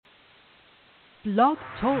Blog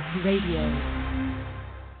Talk Radio.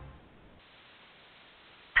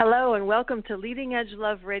 Hello and welcome to Leading Edge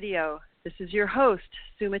Love Radio. This is your host,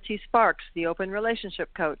 Sumati Sparks, the Open Relationship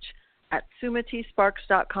Coach at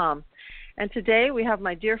sumatisparks.com. And today we have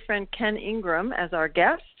my dear friend Ken Ingram as our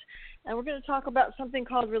guest, and we're going to talk about something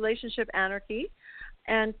called relationship anarchy.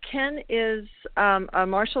 And Ken is a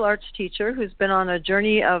martial arts teacher who's been on a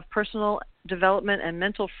journey of personal development and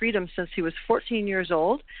mental freedom since he was 14 years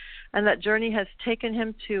old. And that journey has taken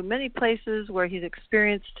him to many places where he's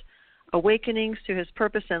experienced awakenings to his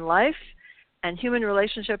purpose in life. And human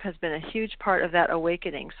relationship has been a huge part of that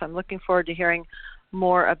awakening. So I'm looking forward to hearing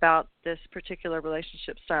more about this particular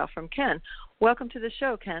relationship style from Ken. Welcome to the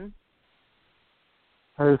show, Ken.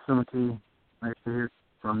 Hey, Sumati. Nice to hear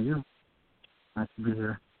from you. Nice to be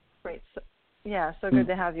here. Great. So good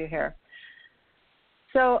to have you here.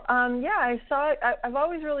 So, I saw it. I've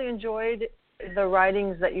always really enjoyed the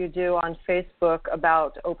writings that you do on Facebook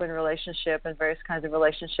about open relationship and various kinds of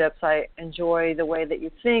relationships. I enjoy the way that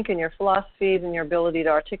you think and your philosophies and your ability to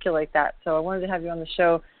articulate that. So I wanted to have you on the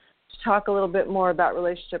show to talk a little bit more about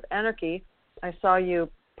relationship anarchy. I saw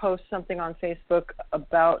you post something on Facebook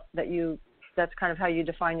about that's kind of how you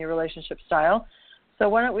define your relationship style. So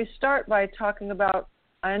why don't we start by talking about,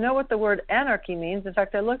 I know what the word anarchy means. In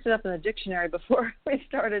fact, I looked it up in the dictionary before we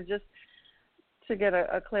started just to get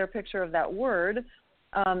a clear picture of that word.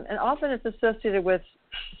 And often it's associated with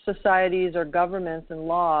societies or governments and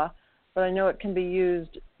law, but I know it can be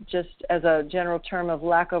used just as a general term of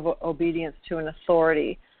lack of obedience to an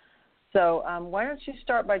authority. So why don't you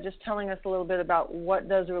start by just telling us a little bit about what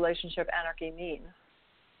does relationship anarchy mean?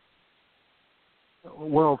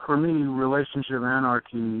 Well, for me, relationship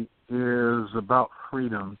anarchy is about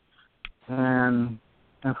freedom. And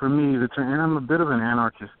for me, and I'm a bit of an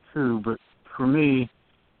anarchist too, but for me,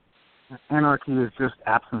 anarchy is just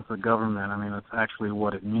absence of government. I mean, that's actually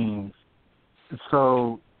what it means.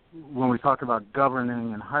 So when we talk about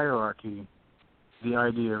governing and hierarchy, the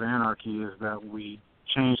idea of anarchy is that we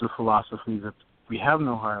change the philosophy that we have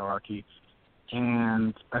no hierarchy.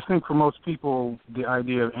 And I think for most people, the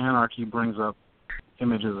idea of anarchy brings up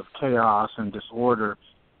images of chaos and disorder,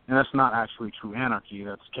 and that's not actually true anarchy.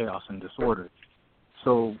 That's chaos and disorder.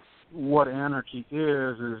 So what anarchy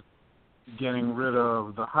is getting rid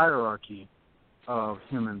of the hierarchy of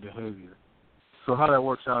human behavior. So how that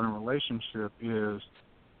works out in relationship is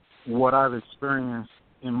what I've experienced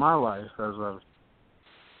in my life as I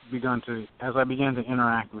began to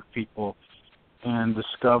interact with people and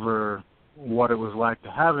discover what it was like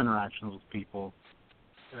to have interactions with people.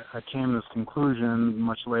 I came to this conclusion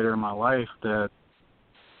much later in my life that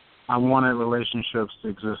I wanted relationships to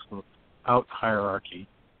exist without hierarchy.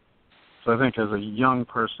 So I think as a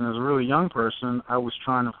really young person, I was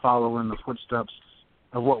trying to follow in the footsteps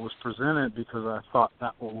of what was presented because I thought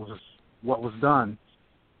that was what was done.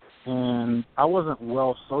 And I wasn't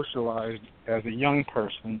well socialized as a young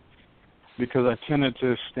person because I tended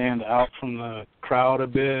to stand out from the crowd a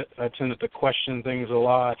bit. I tended to question things a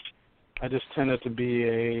lot. I just tended to be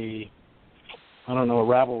a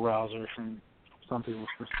rabble rouser from some people's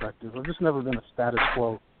perspective. I've just never been a status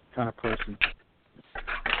quo kind of person.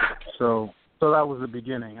 So that was the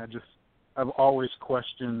beginning. I've always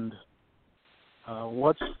questioned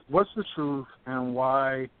what's the truth and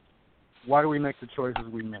why do we make the choices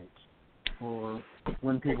we make? Or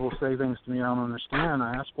when people say things to me I don't understand,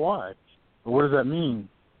 I ask why. Or what does that mean?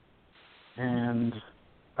 And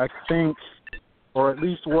I think, or at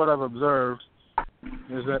least what I've observed,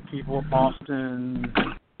 is that people often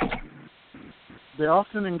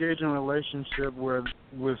engage in a relationship with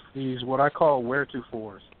these what I call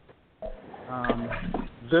wheretofores.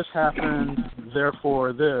 This happened,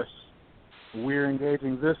 therefore this. We're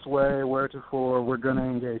engaging this way, wheretofore we're going to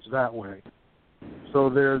engage that way. So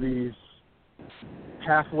there are these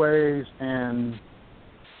pathways and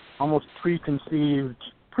almost preconceived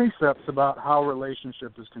precepts about how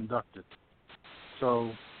relationship is conducted.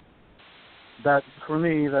 So that, for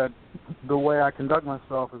me, that the way I conduct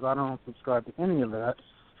myself is I don't subscribe to any of that.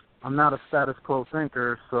 I'm not a status quo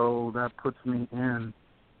thinker, so that puts me in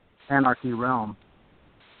anarchy realm.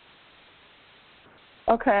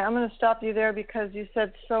 Okay, I'm going to stop you there because you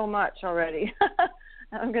said so much already.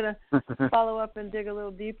 I'm going to follow up and dig a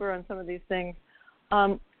little deeper on some of these things.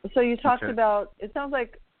 So you talked about, it sounds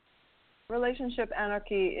like relationship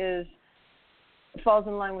anarchy falls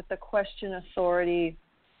in line with the question authority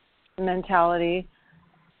mentality,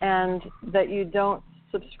 and that you don't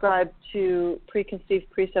subscribe to preconceived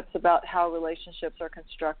precepts about how relationships are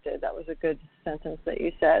constructed. That was a good sentence that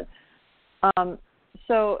you said.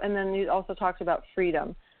 And then you also talked about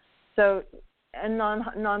freedom. So and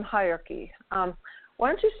non-hierarchy. Why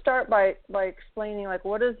don't you start by explaining, like,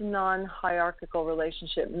 what does non-hierarchical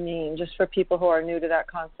relationship mean, just for people who are new to that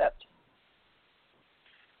concept?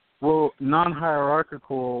 Well,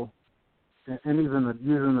 non-hierarchical, and even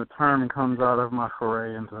using the term comes out of my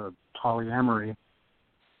foray into polyamory.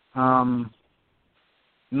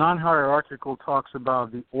 Non-hierarchical talks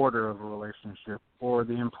about the order of a relationship, or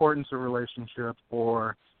the importance of a relationship,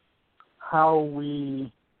 or how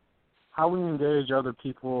we engage other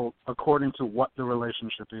people according to what the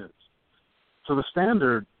relationship is. So the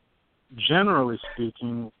standard, generally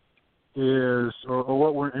speaking, is, or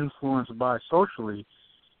what we're influenced by socially,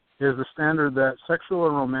 is the standard that sexual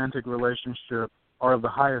and romantic relationships are of the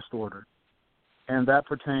highest order, and that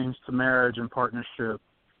pertains to marriage and partnership.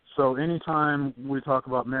 So anytime we talk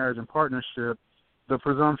about marriage and partnership, the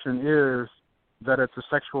presumption is that it's a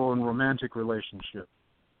sexual and romantic relationship.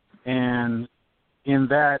 And in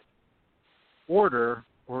that order,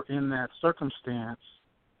 or in that circumstance,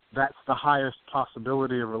 that's the highest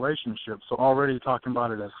possibility of relationship. So already talking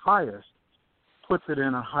about it as highest puts it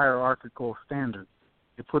in a hierarchical standard.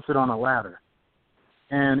 It puts it on a ladder.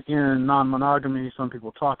 And in non-monogamy, some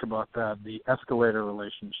people talk about that, the escalator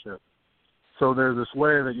relationship. So there's this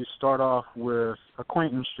way that you start off with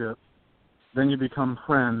acquaintanceship, then you become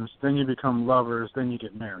friends, then you become lovers, then you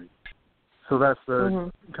get married. So that's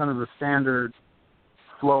the kind of the standard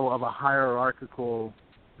flow of a hierarchical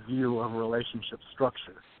view of relationship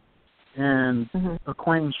structure. And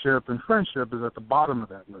acquaintanceship and friendship is at the bottom of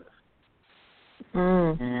that list.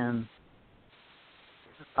 And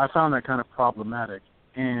I found that kind of problematic.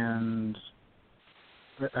 And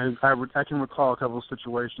I can recall a couple of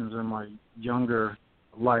situations in my younger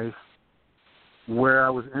life where I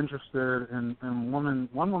was interested in one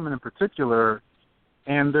woman in particular,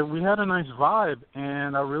 and that we had a nice vibe,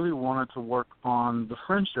 and I really wanted to work on the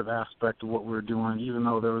friendship aspect of what we were doing, even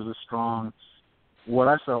though there was a strong, what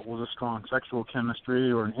I felt was a strong sexual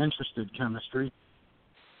chemistry or an interested chemistry.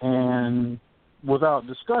 And without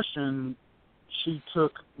discussion, she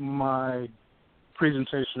took my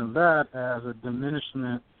presentation of that as a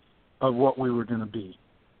diminishment of what we were going to be.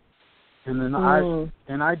 And then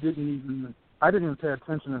I didn't even pay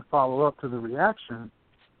attention and follow up to the reaction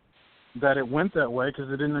that it went that way,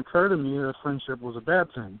 because it didn't occur to me that friendship was a bad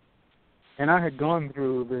thing. And I had gone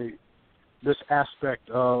through this aspect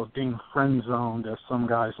of being friend zoned, as some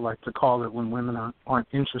guys like to call it, when women aren't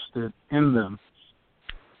interested in them.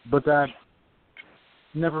 But that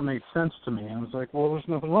never made sense to me. I was like, well, there's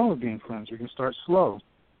nothing wrong with being friends. We can start slow.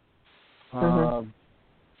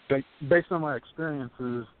 Based on my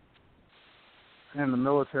experiences in the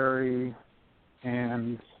military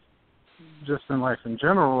and just in life in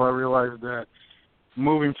general, I realized that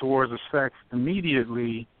moving towards a sex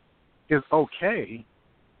immediately is okay,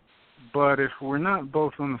 but if we're not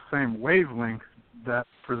both on the same wavelength, that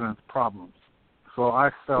presents problems. So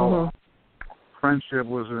I felt friendship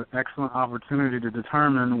was an excellent opportunity to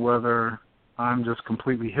determine whether I'm just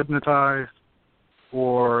completely hypnotized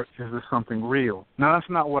or is this something real. Now, that's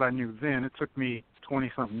not what I knew then. It took me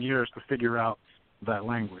 20-something years to figure out that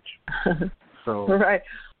language. So right.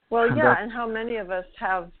 Well, yeah, and how many of us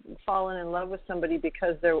have fallen in love with somebody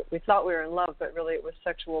because we thought we were in love, but really it was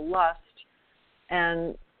sexual lust.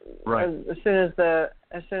 And as soon as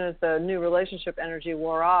the new relationship energy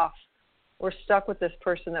wore off, we're stuck with this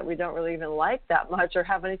person that we don't really even like that much or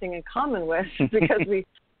have anything in common with because we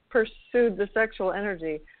pursued the sexual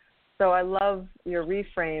energy. So I love your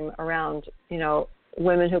reframe around,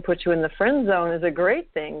 women who put you in the friend zone is a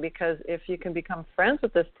great thing, because if you can become friends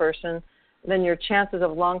with this person, then your chances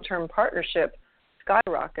of long-term partnership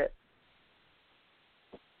skyrocket.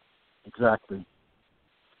 Exactly.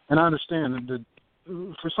 And I understand that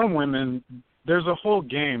for some women, there's a whole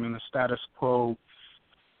game in the status quo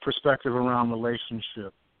perspective around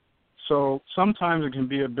relationship. So sometimes it can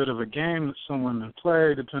be a bit of a game that some women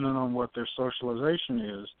play, depending on what their socialization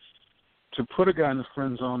is, to put a guy in the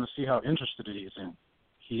friend zone to see how interested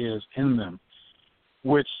he is in them,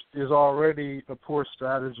 which is already a poor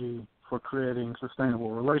strategy for creating sustainable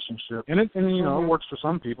relationship. And it works for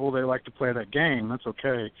some people. They like to play that game. That's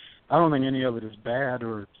okay. I don't think any of it is bad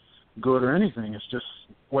or good or anything. It's just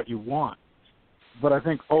what you want. But I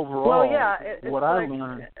think overall, I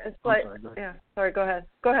learned... It's like, sorry, go ahead.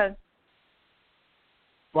 Go ahead.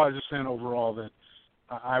 Well, I was just saying overall that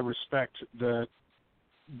I respect that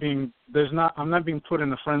I'm not being put in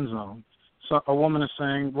the friend zone. So a woman is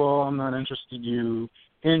saying, well, I'm not interested in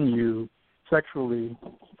you sexually,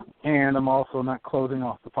 and I'm also not closing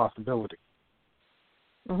off the possibility.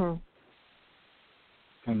 And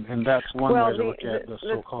that's one way to look at the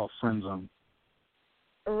so-called friend zone.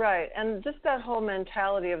 Right. And just that whole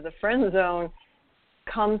mentality of the friend zone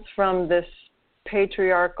comes from this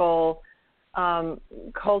patriarchal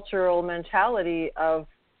cultural mentality of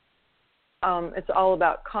it's all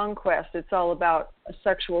about conquest. It's all about a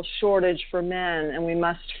sexual shortage for men, and we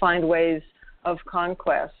must find ways of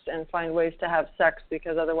conquest and find ways to have sex,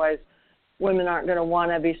 because otherwise women aren't going to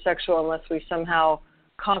want to be sexual unless we somehow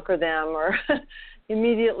conquer them or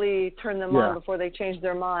immediately turn them on before they change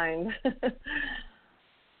their mind.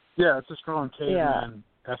 Yeah, it's a strong caveman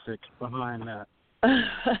ethic behind that.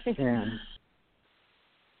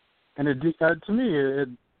 And it, to me,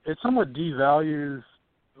 it somewhat devalues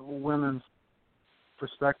women's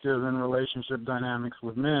perspective in relationship dynamics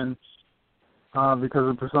with men, because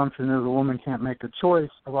the presumption is a woman can't make a choice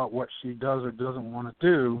about what she does or doesn't want to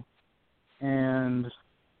do, and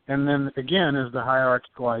then again is the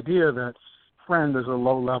hierarchical idea that friend is a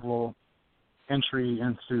low-level entry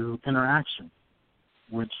into interaction,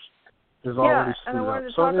 which is already screwed up. And I wanted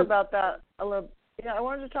to talk about that a little. Yeah, I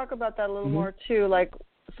wanted to talk about that a little more too, like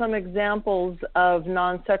some examples of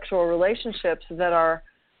non-sexual relationships that are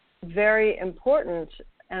very important,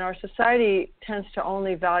 and our society tends to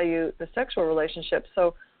only value the sexual relationship.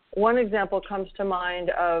 So one example comes to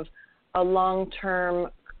mind of a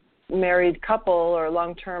long-term married couple or a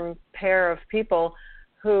long-term pair of people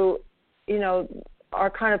who, you know,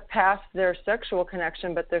 are kind of past their sexual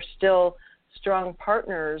connection, but they're still strong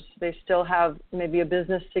partners. They still have maybe a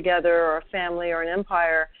business together or a family or an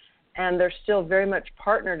empire, and they're still very much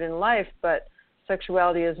partnered in life, but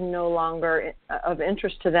sexuality is no longer of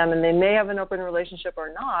interest to them, and they may have an open relationship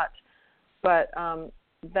or not, but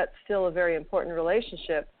that's still a very important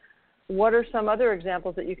relationship. What are some other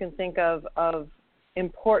examples that you can think of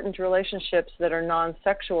important relationships that are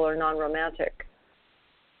non-sexual or non-romantic?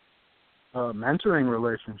 Mentoring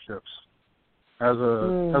relationships. As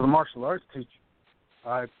a martial arts teacher,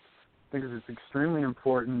 I think it's extremely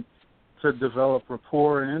important to develop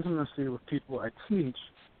rapport and intimacy with people I teach,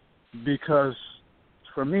 because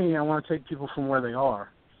for me, I want to take people from where they are.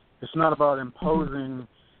 It's not about imposing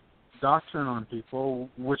doctrine on people,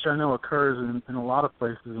 which I know occurs in a lot of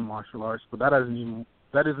places in martial arts, but that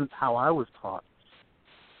isn't how I was taught.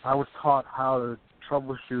 I was taught how to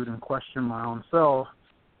troubleshoot and question my own self,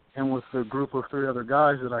 and with the group of 3 other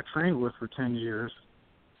guys that I trained with for 10 years,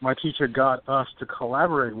 my teacher got us to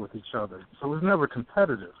collaborate with each other. So it was never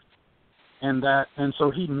competitive. And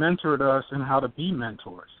so he mentored us in how to be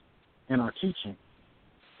mentors in our teaching.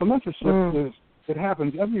 So mentorship it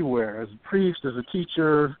happens everywhere, as a priest, as a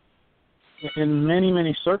teacher, in many,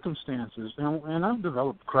 many circumstances. And I've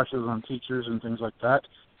developed crushes on teachers and things like that.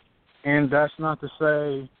 And that's not to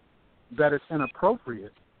say that it's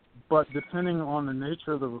inappropriate, but depending on the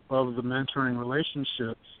nature of the mentoring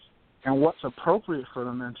relationship and what's appropriate for the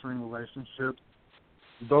mentoring relationship,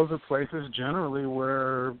 those are places generally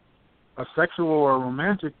where a sexual or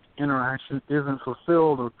romantic interaction isn't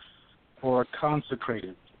fulfilled or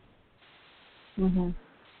consecrated.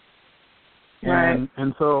 Right.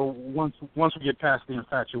 And so once we get past the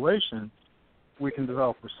infatuation, we can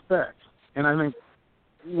develop respect. And I think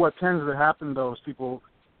what tends to happen, though, is people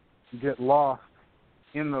get lost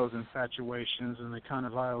in those infatuations and they kind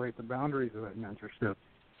of violate the boundaries of that mentorship.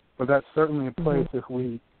 But that's certainly a place if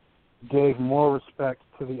we gave more respect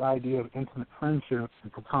to the idea of intimate friendship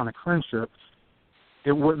and platonic friendship,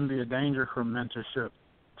 it wouldn't be a danger for mentorship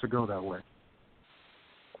to go that way.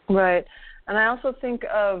 Right. And I also think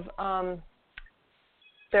of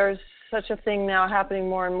there's such a thing now happening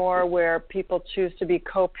more and more where people choose to be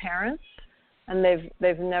co-parents, and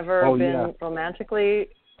they've never been romantically,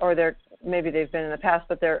 or maybe they've been in the past,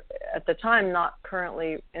 but they're at the time not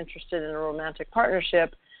currently interested in a romantic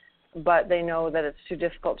partnership, but they know that it's too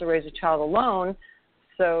difficult to raise a child alone,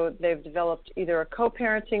 so they've developed either a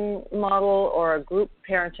co-parenting model or a group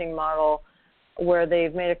parenting model where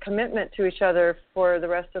they've made a commitment to each other for the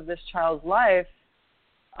rest of this child's life,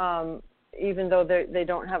 even though they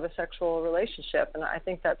don't have a sexual relationship. And I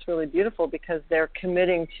think that's really beautiful because they're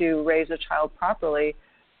committing to raise a child properly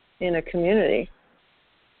in a community.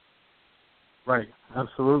 Right,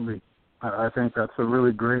 absolutely. I think that's a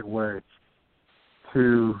really great way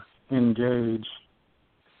to engage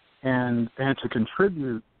and to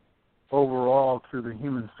contribute overall to the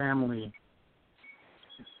human family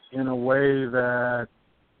in a way that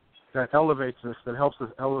elevates us, that helps us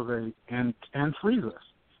elevate and frees us.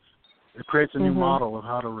 It creates a new model of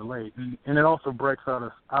how to relate, and it also breaks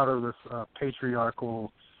out of this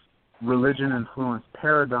patriarchal, religion-influenced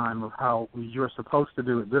paradigm of how you're supposed to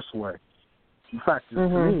do it this way. In fact, to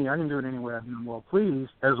me, I can do it any way I'm well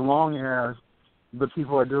pleased, as long as the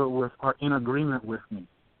people I do it with are in agreement with me.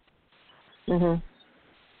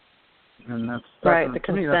 And that's right, the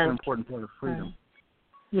to me, consent. that's an important part of freedom. Right.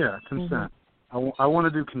 Yeah, consent. I want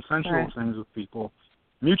to do consensual things with people,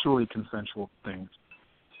 mutually consensual things,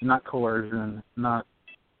 not coercion, not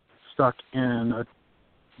stuck in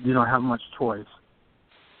have much choice.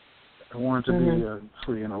 I want it to be a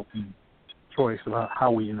free and open choice about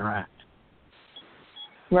how we interact.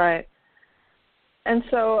 Right. And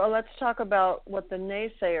so let's talk about what the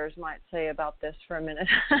naysayers might say about this for a minute.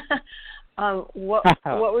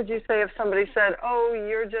 What would you say if somebody said, "Oh,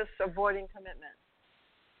 you're just avoiding commitment"?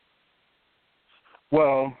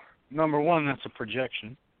 Well, number one, that's a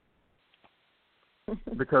projection.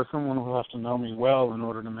 Because someone will have to know me well in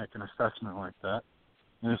order to make an assessment like that.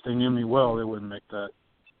 And if they knew me well, they wouldn't make that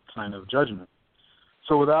kind of judgment.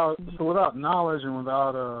 So without knowledge and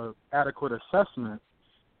without a adequate assessment,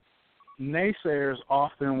 naysayers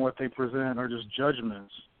often what they present are just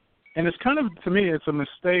judgments. And it's kind of, to me, it's a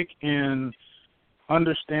mistake in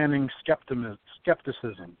understanding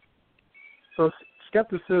skepticism. So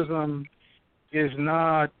skepticism is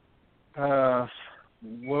not,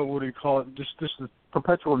 what would you call it, just a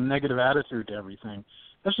perpetual negative attitude to everything.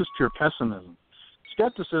 That's just pure pessimism.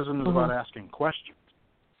 Skepticism is about asking questions.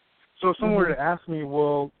 So if someone were to ask me,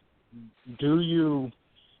 well, do you,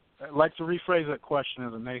 I'd like to rephrase that question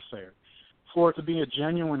as a naysayer. For it to be a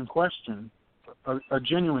genuine question, a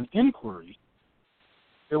genuine inquiry,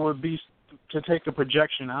 it would be to take a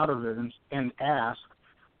projection out of it and ask,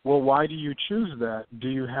 well, why do you choose that? Do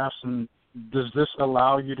you have does this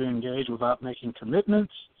allow you to engage without making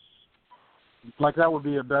commitments? Like, that would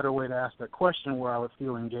be a better way to ask that question, where I would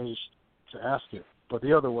feel engaged to ask it. But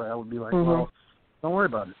the other way, I would be like, well, don't worry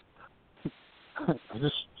about it. I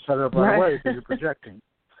just set it up right away because you're projecting.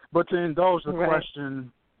 But to indulge the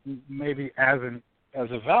question maybe as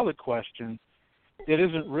a valid question, it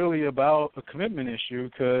isn't really about a commitment issue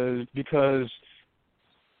because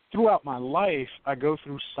throughout my life, I go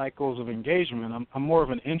through cycles of engagement. I'm more of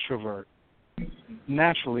an introvert,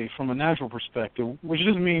 naturally, from a natural perspective, which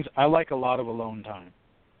just means I like a lot of alone time.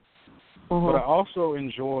 But I also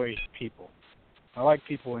enjoy people. I like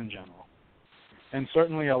people in general. And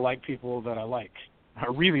certainly I like people that I like. I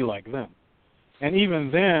really like them. And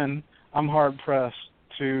even then, I'm hard-pressed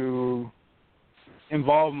to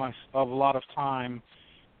involve a lot of time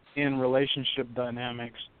in relationship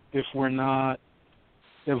dynamics if we're not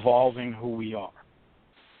evolving who we are.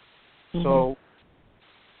 So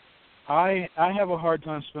I have a hard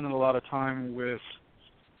time spending a lot of time with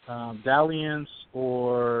dalliance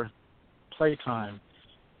or playtime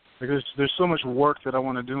because there's so much work that I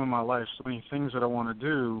want to do in my life, so many things that I want to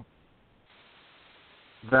do,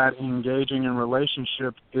 that engaging in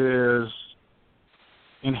relationship is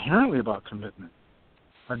inherently about commitment.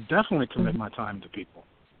 I definitely commit my time to people.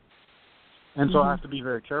 And so I have to be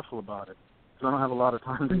very careful about it because I don't have a lot of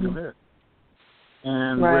time to commit.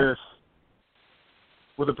 And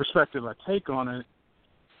with the perspective I take on it,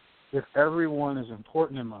 if everyone is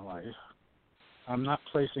important in my life, I'm not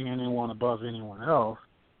placing anyone above anyone else.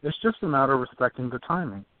 It's just a matter of respecting the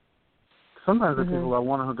timing. Sometimes the people I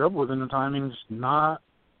want to hook up with and the timing's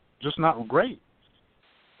just not great.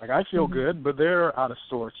 Like, I feel good, but they're out of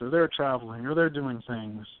sorts, or they're traveling, or they're doing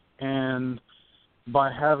things. And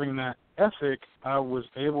by having that ethic, I was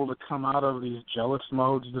able to come out of these jealous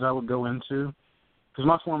modes that I would go into. Because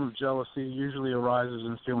my form of jealousy usually arises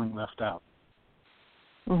in feeling left out.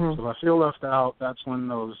 So if I feel left out, that's when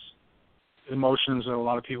those emotions that a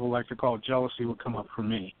lot of people like to call jealousy would come up for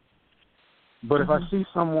me. But if I see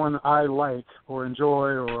someone I like or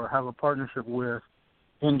enjoy or have a partnership with,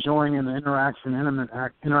 enjoying an intimate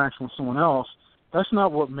interaction with someone else, that's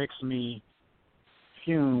not what makes me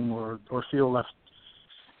fume or feel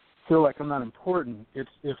like I'm not important. It's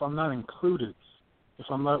if I'm not included. If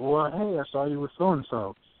I'm like, well, hey, I saw you with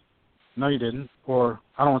so-and-so. No, you didn't. Or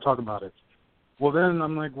I don't want to talk about it. Well, then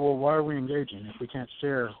I'm like, well, why are we engaging if we can't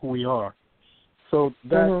share who we are? So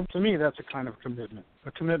that, to me, that's a kind of commitment,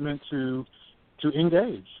 a commitment to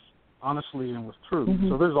engage honestly and with truth.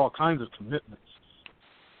 So there's all kinds of commitments.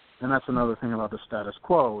 And that's another thing about the status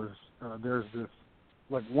quo is there's this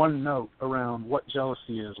like one note around what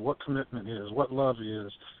jealousy is, what commitment is, what love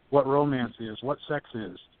is, what romance is, what sex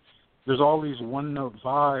is. There's all these one-note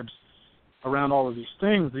vibes around all of these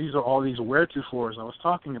things. These are all these wheretofores I was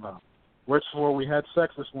talking about. Wheretofore, we had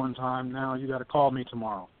sex this one time, now you got to call me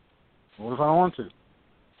tomorrow. What if I don't want to?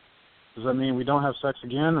 Does that mean we don't have sex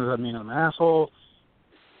again? Does that mean I'm an asshole?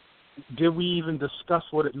 Did we even discuss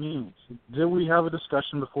what it means? Did we have a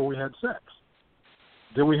discussion before we had sex?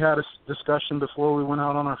 Did we have a discussion before we went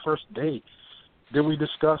out on our first date? Did we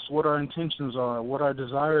discuss what our intentions are, what our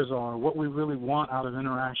desires are, what we really want out of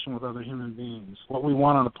interaction with other human beings, what we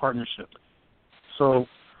want out of partnership? So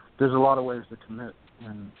there's a lot of ways to commit,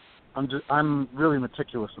 and I'm really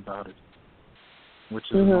meticulous about it, which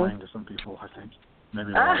is annoying to some people, I think.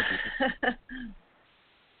 Maybe a lot of people.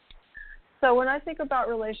 So when I think about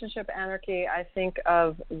relationship anarchy, I think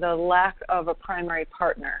of the lack of a primary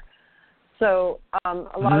partner. So a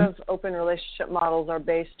lot of open relationship models are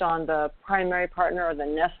based on the primary partner or the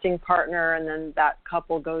nesting partner, and then that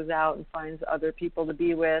couple goes out and finds other people to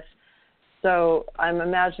be with. So I'm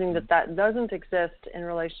imagining that doesn't exist in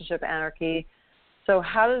relationship anarchy. So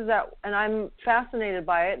how does that, and I'm fascinated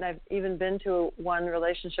by it, and I've even been to one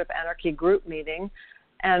relationship anarchy group meeting,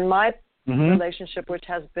 and my relationship, which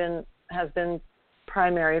has been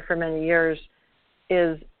primary for many years,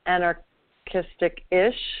 is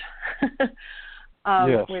anarchistic-ish.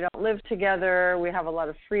 Yes. We don't live together. We have a lot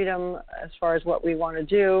of freedom as far as what we want to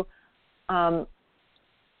do,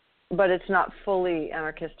 but it's not fully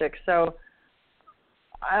anarchistic. So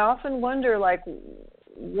I often wonder, like,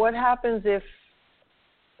 what happens if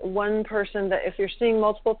one person, if you're seeing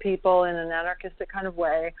multiple people in an anarchistic kind of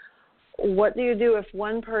way, what do you do if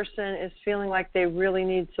one person is feeling like they really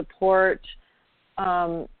need support?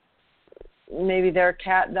 Maybe their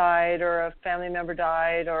cat died, or a family member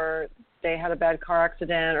died, or they had a bad car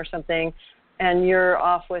accident or something, and you're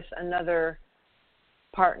off with another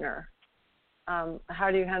partner.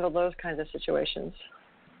 How do you handle those kinds of situations?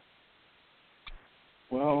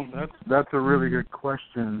 Well, that's a really good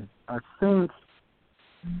question. I think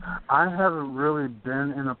I haven't really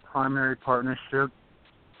been in a primary partnership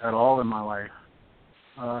at all in my life,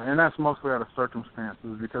 and that's mostly out of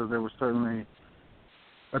circumstances, because there was certainly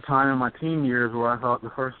a time in my teen years where I thought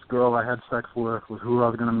the first girl I had sex with was who I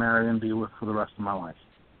was going to marry and be with for the rest of my life.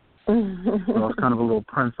 So I was kind of a little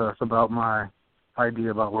princess about my idea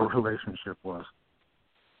about what a relationship was.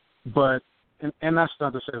 But, and that's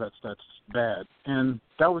not to say that's bad. And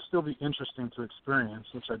that would still be interesting to experience,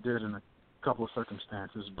 which I did in a couple of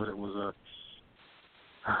circumstances, but it was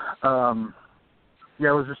it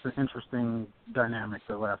was just an interesting dynamic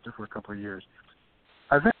that lasted for a couple of years.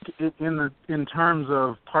 I think in terms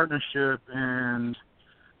of partnership and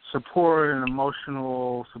support and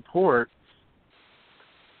emotional support,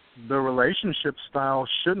 the relationship style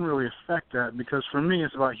shouldn't really affect that, because for me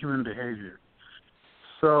it's about human behavior.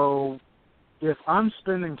 So if I'm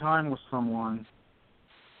spending time with someone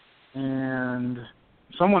and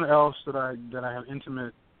someone else that I have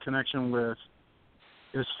intimate connection with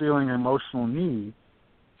is feeling emotional need,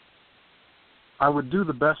 I would do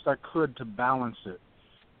the best I could to balance it.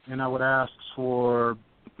 And I would ask for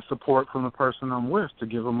support from the person I'm with to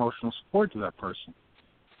give emotional support to that person.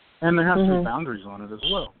 And there has to be boundaries on it as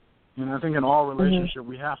well. And I think in all relationship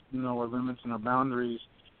we have to know our limits and our boundaries.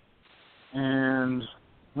 And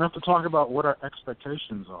we have to talk about what our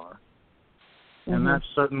expectations are. And that's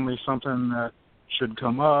certainly something that should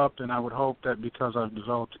come up, and I would hope that because I've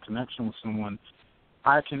developed a connection with someone,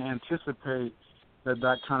 I can anticipate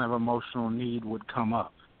that kind of emotional need would come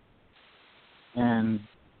up.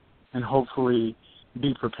 And hopefully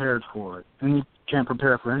be prepared for it. And you can't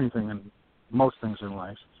prepare for anything in most things in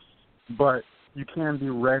life, but you can be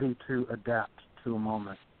ready to adapt to a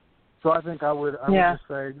moment. So I think I would just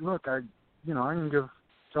say, look, I can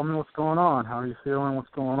tell me what's going on. How are you feeling? What's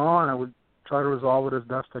going on? I would try to resolve it as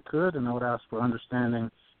best I could, and I would ask for understanding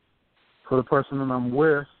for the person that I'm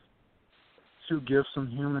with to give some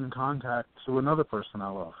human contact to another person I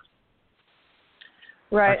love.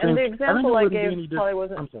 Right, and the example I gave probably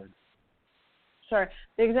wasn't... I'm sorry. Sorry.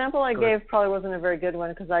 The example I gave probably wasn't a very good one,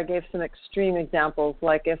 because I gave some extreme examples,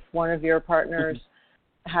 like if one of your partners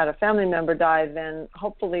had a family member die, then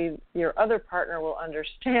hopefully your other partner will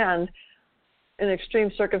understand an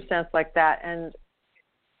extreme circumstance like that and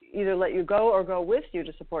either let you go or go with you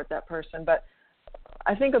to support that person. But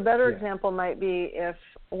I think a better example might be if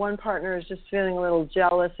one partner is just feeling a little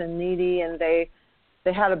jealous and needy, and they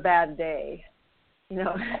had a bad day. You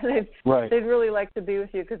know, they'd really like to be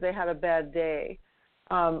with you because they had a bad day.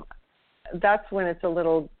 That's when it's a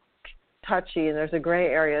little touchy, and there's a gray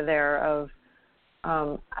area there of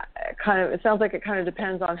it sounds like it kind of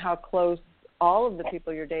depends on how close all of the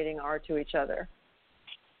people you're dating are to each other.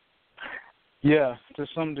 Yeah, to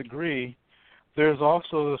some degree. There's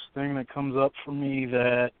also this thing that comes up for me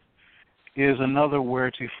that is another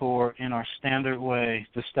wheretofore in our standard way,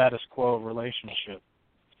 the status quo relationship.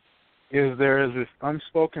 Is there is this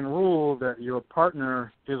unspoken rule that your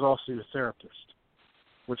partner is also your therapist,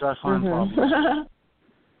 which I find problematic.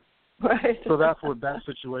 Right. So that's what that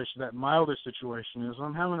situation, that milder situation is.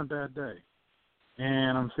 I'm having a bad day.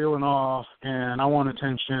 and I'm feeling off, and I want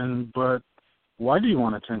attention, but why do you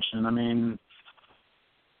want attention? I mean,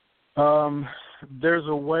 there's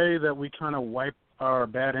a way that we kind of wipe our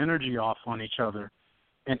bad energy off on each other.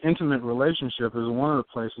 An intimate relationship is one of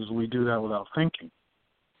the places we do that without thinking.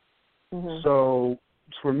 Mm-hmm. So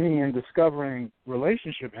for me, in discovering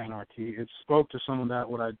relationship anarchy, it spoke to some of that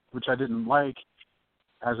which I didn't like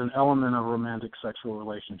as an element of a romantic sexual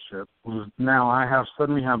relationship. Was now I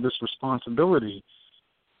suddenly have this responsibility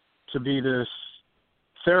to be this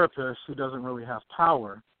therapist who doesn't really have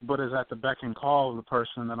power, but is at the beck and call of the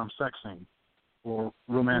person that I'm sexing or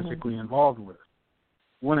romantically involved with.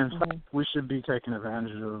 When in fact we should be taking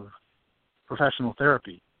advantage of professional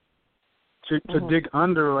therapy to dig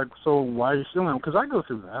under, like, so why are you feeling? Because I go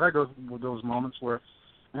through that. I go through those moments where,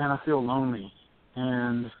 man, I feel lonely.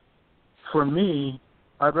 And for me,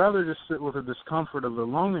 I'd rather just sit with the discomfort of the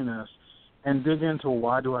loneliness and dig into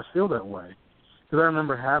why do I feel that way. Because I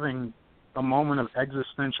remember having a moment of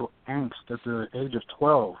existential angst at the age of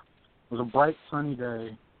 12. It was a bright, sunny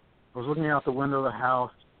day. I was looking out the window of the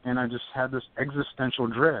house, and I just had this existential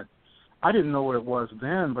dread. I didn't know what it was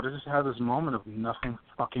then, but I just had this moment of nothing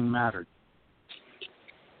fucking mattered.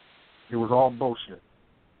 It was all bullshit.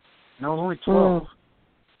 And I was only 12.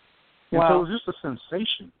 And so it was just a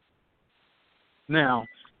sensation. Now,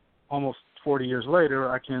 almost 40 years later,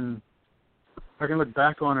 I can look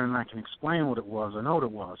back on it and I can explain what it was. I know what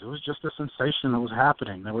it was. It was just a sensation that was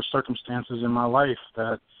happening. There were circumstances in my life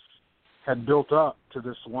that had built up to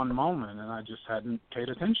this one moment, and I just hadn't paid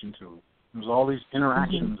attention to it. It was all these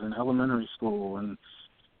interactions in elementary school and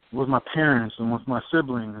with my parents and with my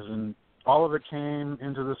siblings, and all of it came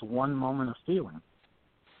into this one moment of feeling.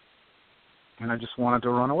 And I just wanted to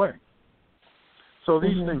run away. So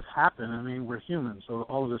these things happen. I mean, we're humans, so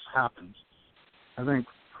all of this happens. I think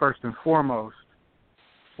first and foremost,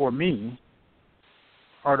 for me,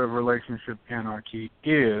 part of relationship anarchy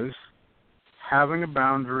is having a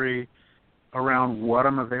boundary around what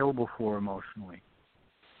I'm available for emotionally,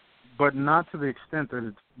 but not to the extent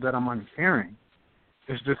that I'm uncaring.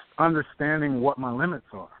 It's just understanding what my limits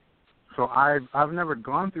are. So I've never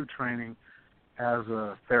gone through training as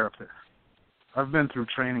a therapist. I've been through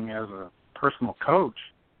training as a personal coach,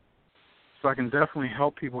 so I can definitely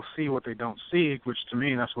help people see what they don't see, which to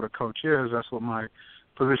me, that's what a coach is. That's what my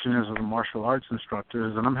position is as a martial arts instructor,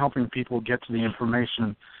 is that I'm helping people get to the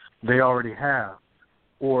information they already have,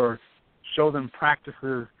 or show them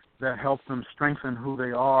practices that help them strengthen who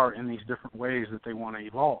they are in these different ways that they want to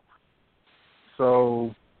evolve.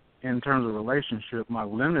 So in terms of relationship,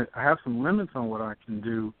 I have some limits on what I can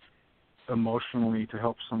do emotionally to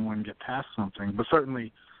help someone get past something, but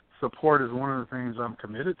certainly support is one of the things I'm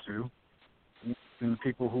committed to. And the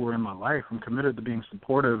people who are in my life, I'm committed to being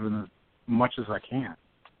supportive in as much as I can.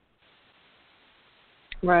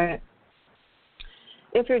 Right.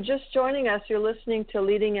 If you're just joining us, you're listening to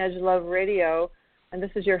Leading Edge Love Radio, and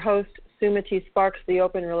this is your host, Sumati Sparks, the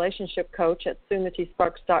Open Relationship Coach at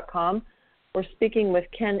sumatisparks.com. We're speaking with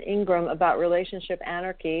Ken Ingram about relationship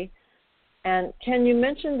anarchy. And Ken, you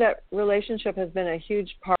mentioned that relationship has been a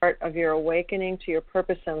huge part of your awakening to your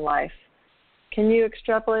purpose in life. Can you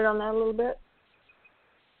extrapolate on that a little bit?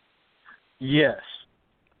 Yes.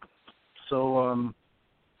 So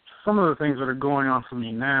some of the things that are going on for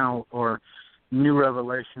me now are new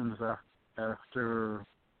revelations after,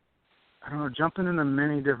 jumping into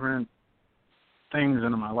many different things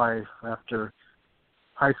into my life. After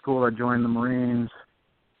high school, I joined the Marines.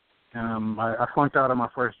 I flunked out of my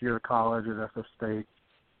first year of college at SF State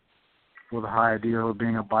with a high ideal of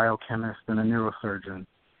being a biochemist and a neurosurgeon.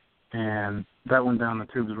 And that went down the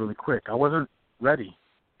tubes really quick. I wasn't ready.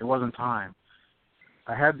 It wasn't time.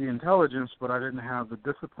 I had the intelligence, but I didn't have the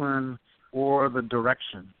discipline or the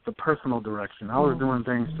direction, the personal direction. I was doing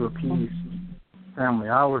things to appease family.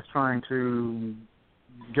 I was trying to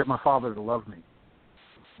get my father to love me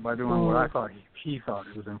by doing what I thought he thought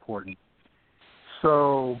it was important.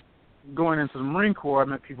 So going into the Marine Corps, I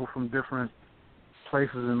met people from different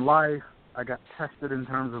places in life. I got tested in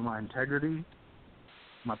terms of my integrity,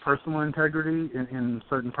 my personal integrity in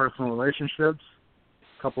certain personal relationships,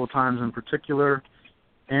 a couple of times in particular,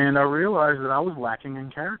 and I realized that I was lacking in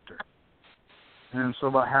character. And so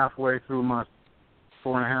about halfway through my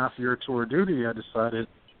 4.5-year tour of duty, I decided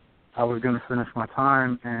I was going to finish my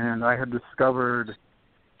time, and I had discovered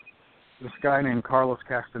this guy named Carlos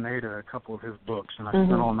Castaneda, a couple of his books, and I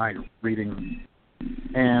spent all night reading them.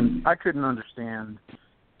 And I couldn't understand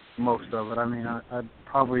most of it. I mean, I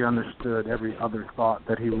probably understood every other thought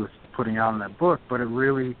that he was putting out in that book, but it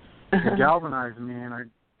really galvanized me,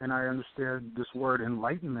 and I understood this word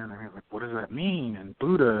enlightenment. I mean, like, what does that mean? And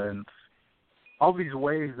Buddha and all these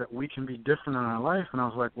ways that we can be different in our life, and I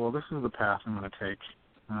was like, well, this is the path I'm going to take.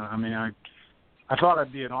 I thought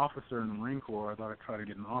I'd be an officer in the Marine Corps. I thought I'd try to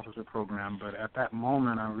get an officer program, but at that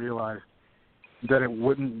moment I realized that it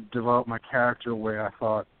wouldn't develop my character the way I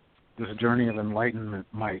thought this journey of enlightenment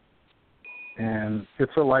might. And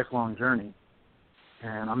it's a lifelong journey,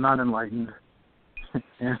 and I'm not enlightened,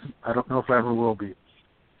 and I don't know if I ever will be.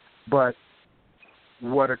 But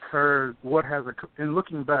in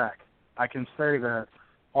looking back, I can say that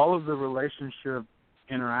all of the relationship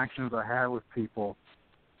interactions I had with people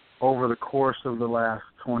over the course of the last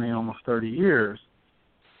 20, almost 30 years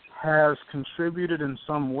has contributed in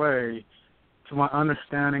some way to my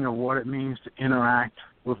understanding of what it means to interact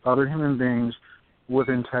with other human beings with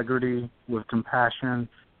integrity, with compassion,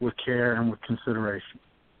 with care, and with consideration.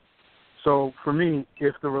 So for me,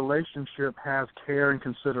 if the relationship has care and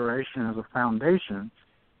consideration as a foundation,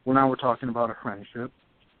 well, now we're talking about a friendship,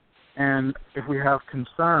 and if we have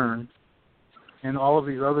concern and all of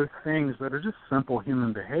these other things that are just simple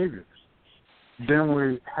human behaviors, then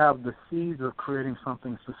we have the seeds of creating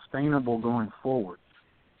something sustainable going forward.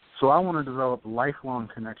 So I want to develop lifelong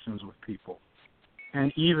connections with people.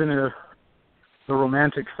 And even if the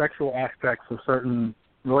romantic sexual aspects of certain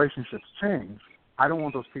relationships change, I don't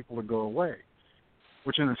want those people to go away,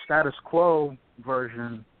 which in a status quo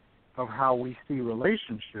version of how we see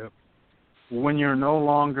relationship, when you're no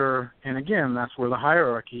longer, and again, that's where the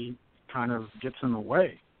hierarchy kind of gets in the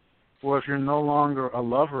way. Well, if you're no longer a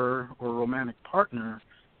lover or a romantic partner,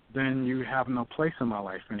 then you have no place in my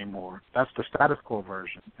life anymore. That's the status quo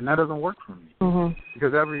version, and that doesn't work for me.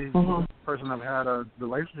 Because every person I've had a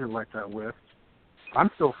relationship like that with, I'm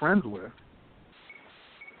still friends with,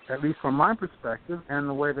 at least from my perspective, and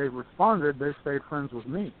the way they've responded, they've stayed friends with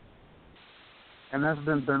me. And that's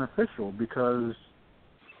been beneficial because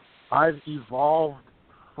I've evolved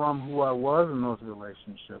from who I was in those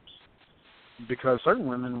relationships, because certain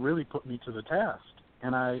women really put me to the task,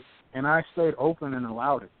 and I stayed open and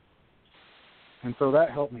allowed it. And so that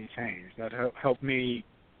helped me change. That helped me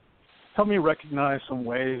recognize some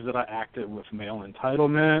ways that I acted with male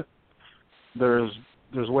entitlement. There's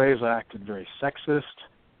ways I acted very sexist.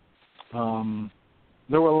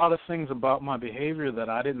 There were a lot of things about my behavior that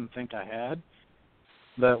I didn't think I had,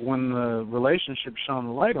 that when the relationship shone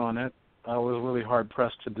the light on it, I was really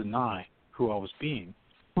hard-pressed to deny who I was being.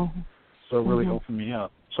 So it really opened me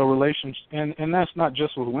up. So relations, and that's not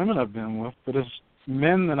just with women I've been with, but as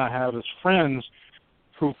men that I have as friends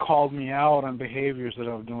who called me out on behaviors that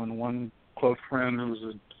I was doing. One close friend who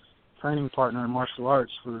was a training partner in martial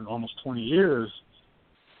arts for almost 20 years,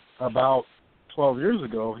 about 12 years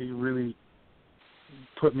ago, he really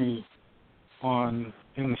put me in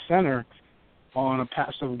the center on a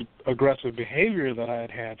passive-aggressive behavior that I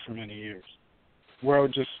had had for many years, where I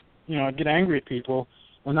would just, I'd get angry at people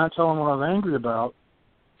and not tell them what I was angry about,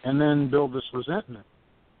 and then build this resentment.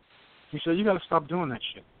 He said, you got to stop doing that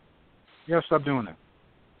shit. You got to stop doing that.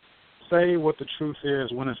 Say what the truth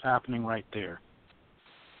is when it's happening right there.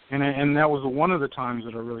 And that was one of the times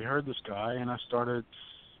that I really heard this guy, and I started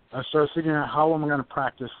figuring out how am I going to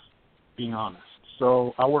practice being honest.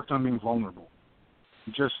 So I worked on being vulnerable.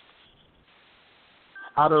 Just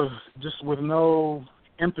with no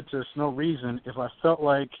impetus, no reason. If I felt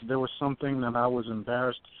like there was something that I was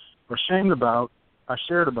embarrassed or ashamed about, I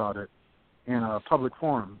shared about it in a public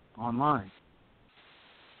forum online.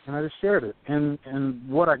 And I just shared it. And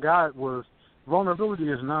what I got was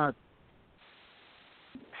vulnerability is not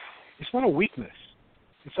a weakness.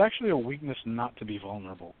 It's actually a weakness not to be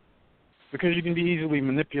vulnerable, because you can be easily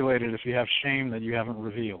manipulated if you have shame that you haven't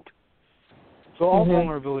revealed. So all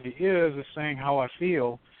vulnerability is saying how I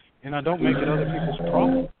feel, and I don't make it other people's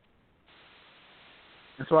problem.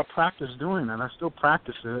 And so I practice doing that. I still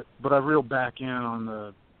practice it, but I reel back in on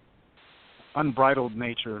the unbridled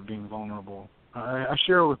nature of being vulnerable. I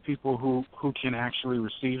share it with people who can actually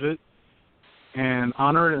receive it and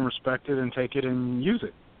honor it and respect it and take it and use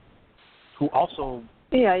it. Who also...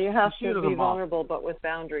 Yeah, you have to be vulnerable, but with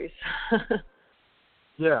boundaries.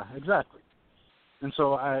 Yeah, exactly. And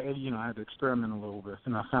so I had to experiment a little bit,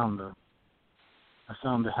 and I found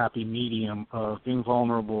the happy medium of being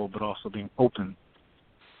vulnerable but also being open.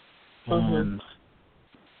 And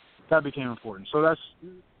that became important.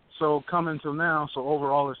 So coming till now, so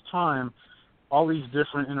over all this time, all these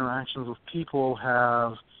different interactions with people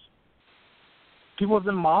have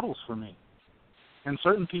been models for me. And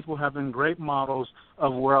certain people have been great models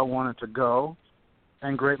of where I wanted to go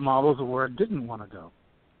and great models of where I didn't want to go.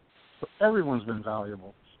 So everyone's been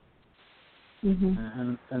valuable.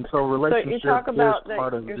 And so relationship is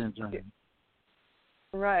part of the journey.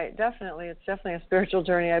 Right, definitely. It's definitely a spiritual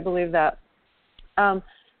journey. I believe that.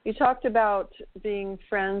 You talked about being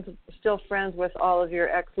still friends with all of your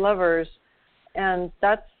ex-lovers, and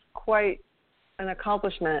that's quite an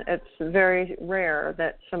accomplishment. It's very rare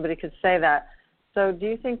that somebody could say that. So do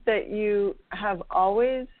you think that you have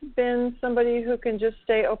always been somebody who can just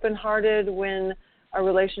stay open-hearted when a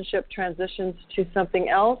relationship transitions to something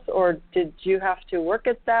else, or did you have to work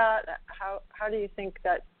at that? How do you think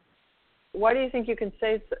that, why do you think you can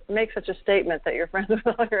make such a statement that you're friends with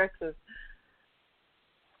all your exes?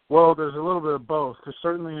 Well, there's a little bit of both, because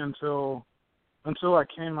certainly until I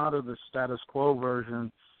came out of the status quo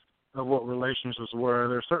version of what relationships were,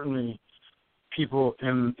 there's certainly people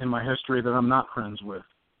in my history that I'm not friends with,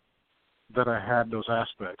 that I had those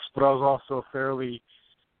aspects. But I was also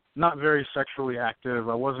not very sexually active.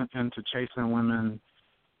 I wasn't into chasing women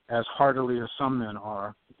as heartily as some men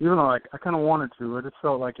are. Even though I kind of wanted to, it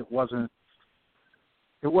felt like it wasn't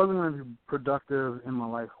going to be productive in my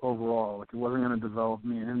life overall. Like it wasn't going to develop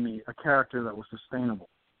me a character that was sustainable.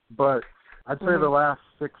 But I'd say the last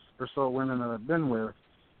 6 or so women that I've been with,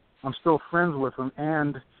 I'm still friends with them,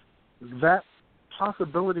 and that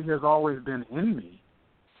possibility has always been in me.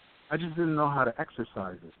 I just didn't know how to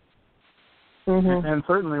exercise it. And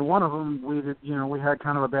certainly one of them, we had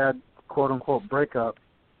kind of a bad quote-unquote breakup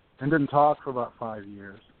and didn't talk for about 5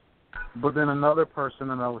 years. But then another person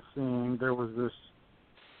that I was seeing, there was this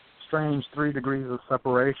strange 3 degrees of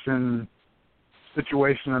separation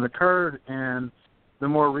situation that occurred, and the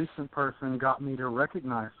more recent person got me to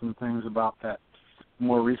recognize some things about that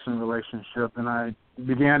more recent relationship, and I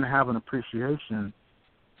began to have an appreciation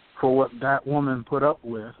for what that woman put up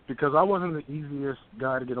with, because I wasn't the easiest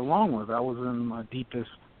guy to get along with. I was in my deepest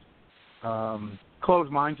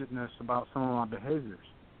closed-mindedness about some of my behaviors.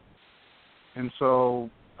 And so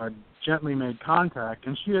I gently made contact,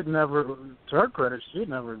 and she had never, to her credit, she had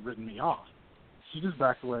never written me off. She just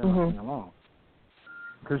backed away and left me alone.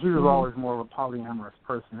 Because she was always more of a polyamorous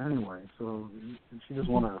person anyway, so she just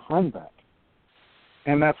wanted her home back.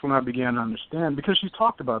 And that's when I began to understand, because she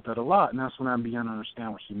talked about that a lot, and that's when I began to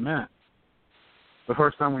understand what she meant. The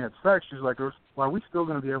first time we had sex, she was like, well, are we still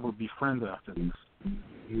going to be able to be friends after this?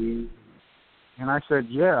 And I said,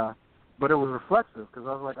 yeah, but it was reflexive, because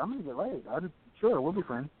I was like, I'm going to get laid. Sure, we'll be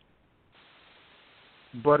friends.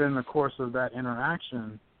 But in the course of that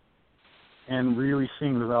interaction and really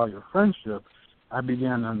seeing the value of friendship, I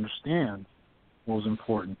began to understand what was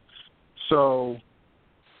important. So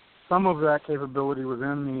some of that capability was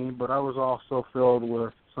in me, but I was also filled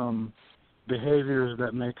with some behaviors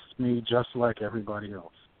that makes me just like everybody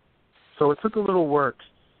else. So it took a little work,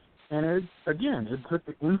 and it took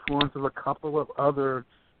the influence of a couple of other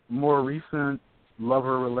more recent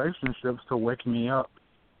lover relationships to wake me up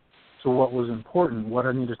to what was important, what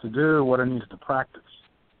I needed to do, what I needed to practice.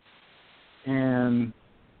 And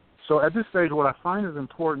so at this stage, what I find is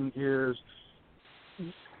important is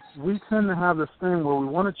we tend to have this thing where we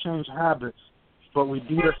want to change habits, but we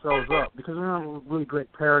beat ourselves up because we don't have a really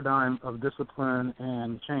great paradigm of discipline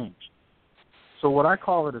and change. So what I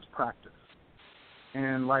call it is practice.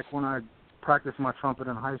 And like when I practiced my trumpet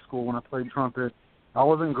in high school, when I played trumpet, I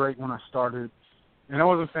wasn't great when I started, and I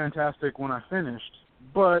wasn't fantastic when I finished,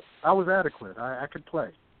 but I was adequate. I could play.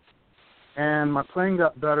 And my playing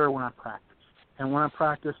got better when I practiced. And when I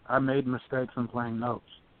practiced, I made mistakes in playing notes.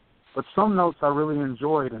 But some notes I really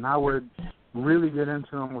enjoyed, and I would really get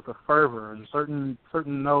into them with a fervor. And certain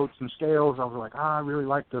notes and scales, I was like, I really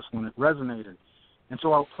like this one. It resonated. And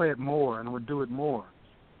so I would play it more, and I would do it more.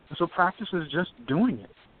 And so practice is just doing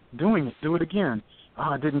it. Do it again.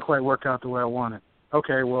 It didn't quite work out the way I wanted.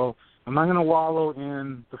 Okay, well, I'm not going to wallow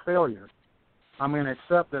in the failure. I'm going to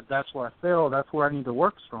accept that that's where I failed. That's where I need to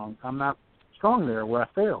work strong. I'm not strong there where I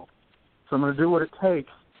failed. So I'm going to do what it takes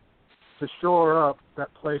to shore up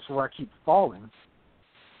that place where I keep falling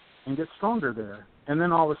and get stronger there. And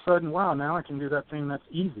then all of a sudden, wow, now I can do that thing that's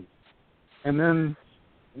easy. And then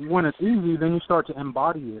when it's easy, then you start to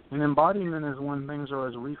embody it. And embodiment is when things are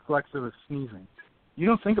as reflexive as sneezing. You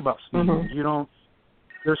don't think about sneezing.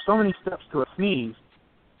 There's so many steps to a sneeze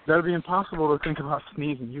that it would be impossible to think about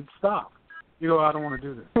sneezing. You'd stop. You go, I don't want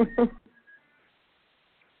to do this.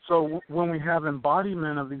 So when we have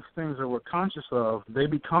embodiment of these things that we're conscious of, they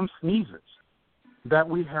become sneezes that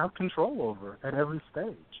we have control over at every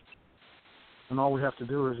stage. And all we have to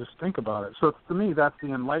do is just think about it. So to me, that's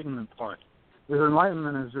the enlightenment part. The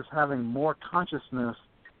enlightenment is just having more consciousness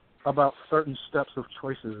about certain steps of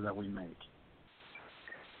choices that we make.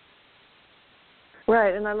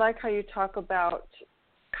 Right, and I like how you talk about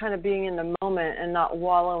kind of being in the moment and not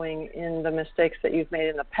wallowing in the mistakes that you've made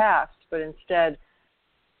in the past, but instead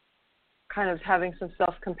kind of having some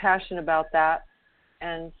self-compassion about that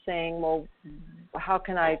and saying, well, how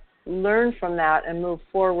can I learn from that and move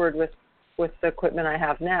forward with the equipment I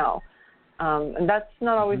have now. And that's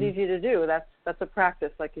not always easy to do. That's a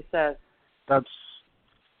practice, like you said. I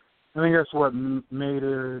think that's what made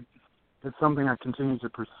it. It's something I continue to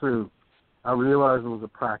pursue. I realized it was a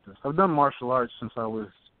practice. I've done martial arts since I was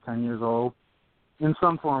 10 years old, in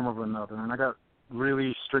some form or another, and I got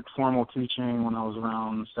really strict formal teaching when I was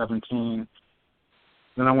around 17.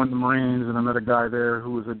 Then I went to the Marines, and I met a guy there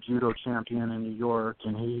who was a judo champion in New York,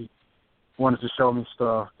 and he wanted to show me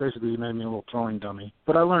stuff. Basically, he made me a little throwing dummy,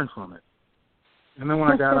 but I learned from it. And then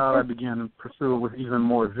when I got out, I began to pursue it with even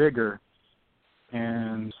more vigor.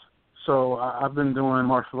 And so I've been doing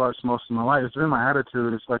martial arts most of my life. It's been my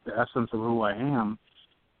attitude. It's like the essence of who I am.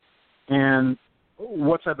 And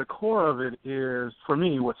what's at the core of it is, for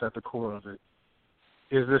me, what's at the core of it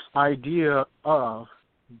is this idea of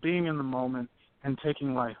being in the moment and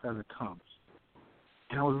taking life as it comes.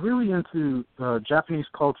 And I was really into Japanese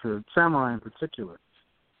culture, samurai in particular.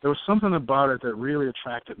 There was something about it that really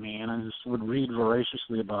attracted me, and I just would read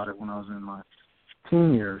voraciously about it when I was in my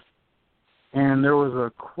teen years. And there was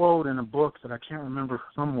a quote in a book that I can't remember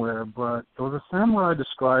somewhere, but there was a samurai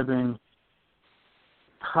describing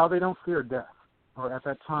how they don't fear death, or at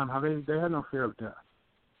that time, how they had no fear of death.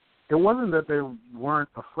 It wasn't that they weren't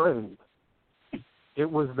afraid. It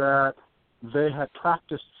was that they had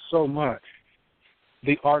practiced so much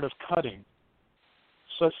the art of cutting,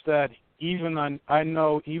 such that I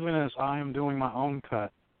know even as I am doing my own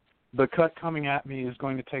cut, the cut coming at me is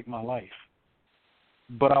going to take my life.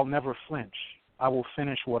 But I'll never flinch. I will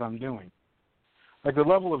finish what I'm doing. Like, the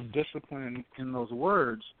level of discipline in those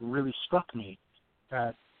words really struck me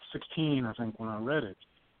at 16, I think, when I read it.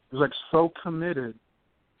 It was like so committed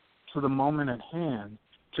to the moment at hand,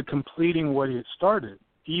 to completing what he had started.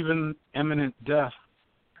 Even imminent death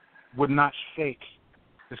would not shake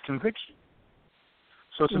his conviction.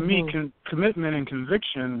 So to me, commitment and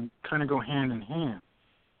conviction kind of go hand in hand.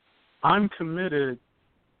 I'm committed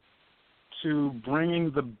to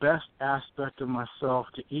bringing the best aspect of myself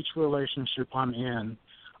to each relationship I'm in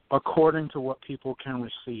according to what people can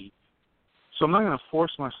receive. So I'm not going to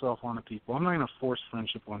force myself on people. I'm not going to force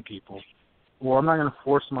friendship on people, or I'm not going to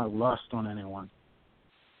force my lust on anyone.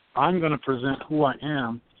 I'm going to present who I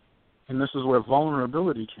am, and this is where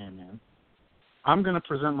vulnerability came in. I'm going to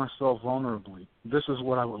present myself vulnerably. This is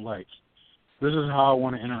what I would like. This is how I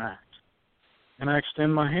want to interact. And I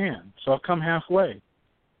extend my hand. So I've come halfway.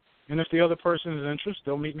 And if the other person is interested,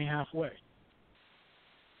 they'll meet me halfway.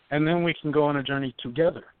 And then we can go on a journey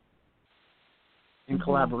together in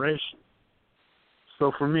collaboration.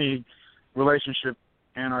 So for me, relationship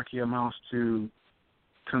anarchy amounts to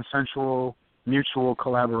consensual, mutual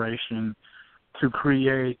collaboration to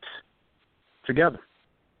create together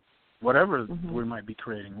whatever we might be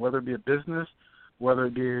creating, whether it be a business, whether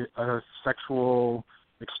it be a sexual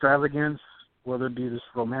extravagance, whether it be this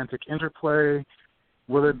romantic interplay,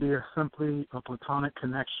 whether it be simply a platonic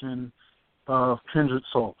connection of kindred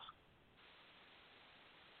souls.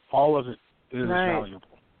 All of it is valuable,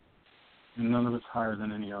 and none of it's higher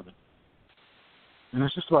than any other. And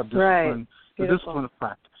it's just about discipline, the discipline of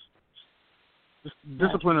practice.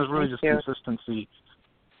 Discipline is really just consistency.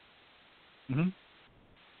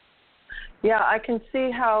 Yeah, I can see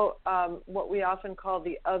how what we often call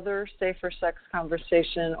the other safer sex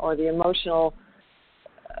conversation, or the emotional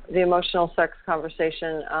sex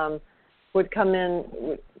conversation, would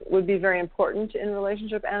be very important in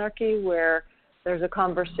relationship anarchy, where there's a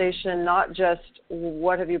conversation not just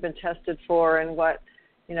what have you been tested for and what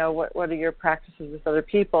are your practices with other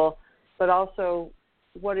people, but also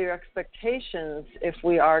what are your expectations if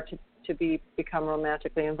we are to become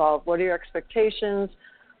romantically involved. What are your expectations?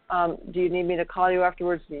 Do you need me to call you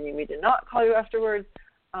afterwards? Do you need me to not call you afterwards?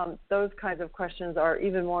 Those kinds of questions are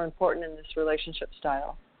even more important in this relationship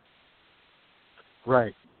style.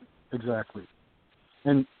 Right, exactly.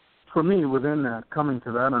 And for me, within that, coming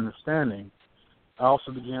to that understanding, I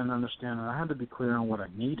also began to understand that I had to be clear on what I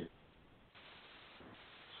needed.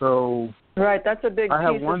 So right, that's a big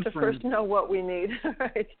piece, is to first know what we need.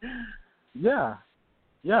 Right. Yeah.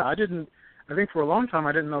 I think for a long time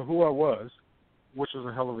I didn't know who I was, which was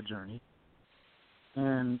a hell of a journey.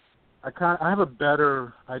 And I have a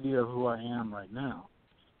better idea of who I am right now.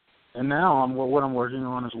 And now what I'm working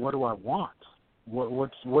on is, what do I want?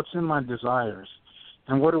 What's in my desires,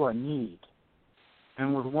 and what do I need?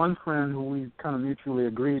 And with one friend who we kind of mutually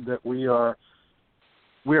agreed that we are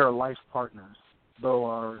life partners, though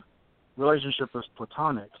our relationship is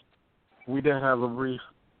platonic. We did have a brief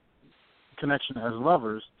connection as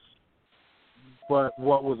lovers, but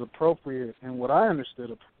what was appropriate and what I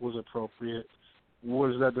understood was appropriate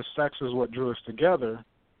was that the sex is what drew us together,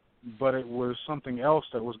 but it was something else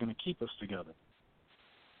that was going to keep us together.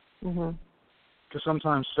 Mhm. Because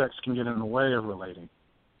sometimes sex can get in the way of relating.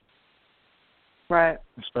 Right.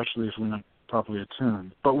 Especially if we're not properly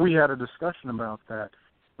attuned. But we had a discussion about that,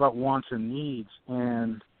 about wants and needs,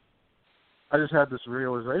 and I just had this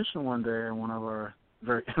realization one day in one of our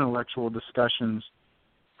very intellectual discussions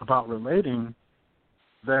about relating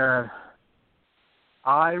that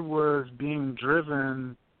I was being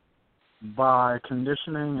driven by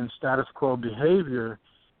conditioning and status quo behavior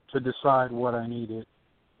to decide what I needed,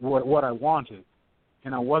 what I wanted,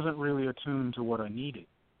 and I wasn't really attuned to what I needed.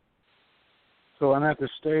 So I'm at this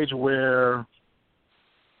stage where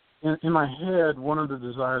in my head, one of the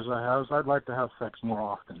desires I have is I'd like to have sex more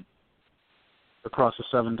often across a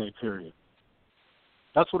 7-day period.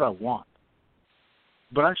 That's what I want.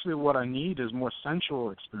 But actually what I need is more sensual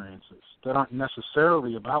experiences that aren't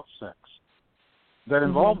necessarily about sex, that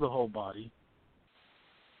involve the whole body,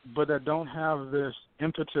 but that don't have this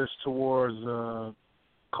impetus towards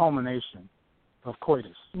culmination of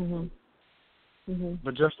coitus.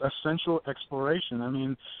 But just a sensual exploration. I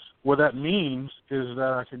mean, what that means is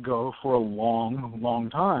that I could go for a long, long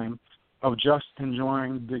time of just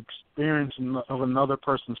enjoying the experience of another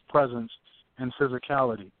person's presence and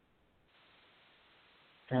physicality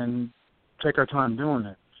and take our time doing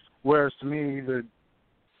it. Whereas to me, the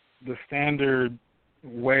standard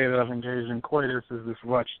way that I've engaged in coitus is this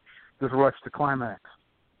rush to climax.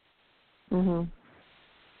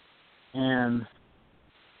 And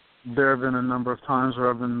there have been a number of times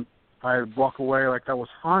where I walk away like that was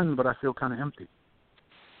fun, but I feel kind of empty.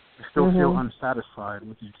 I still feel unsatisfied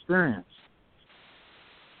with the experience.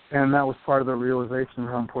 And that was part of the realization of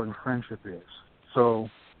how important friendship is. So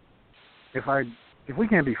if we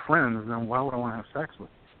can't be friends, then why would I want to have sex with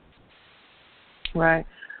you? Right.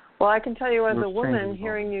 Well, I can tell you as a woman,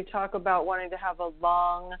 hearing you talk about wanting to have a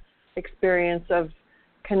long experience of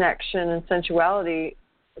connection and sensuality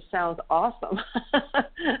sounds awesome.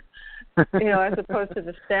 As opposed to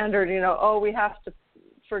the standard, we have to,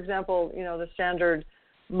 for example, the standard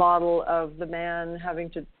model of the man having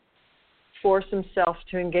to force himself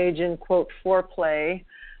to engage in, quote, foreplay.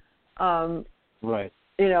 Right.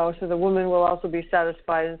 So the woman will also be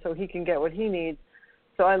satisfied and so he can get what he needs.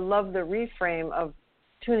 So I love the reframe of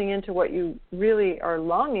tuning into what you really are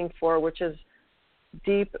longing for, which is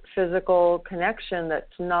deep physical connection that's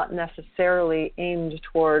not necessarily aimed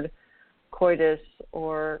toward coitus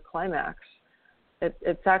or climax.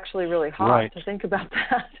 It's actually really hard to think about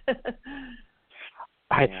that.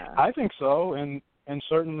 I think so, and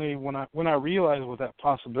certainly when I realized what that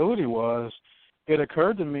possibility was, it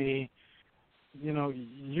occurred to me,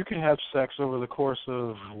 you can have sex over the course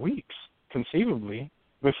of weeks, conceivably,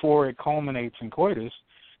 before it culminates in coitus.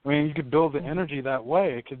 I mean, you could build the energy that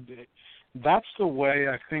way. That's the way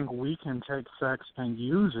I think we can take sex and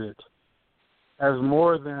use it as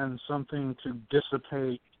more than something to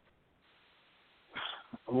dissipate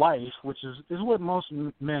life, which is what most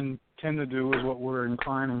men tend to do, is what we're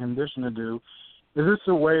inclined and conditioned to do, is it's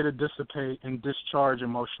a way to dissipate and discharge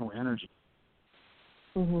emotional energy.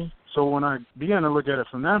 So when I began to look at it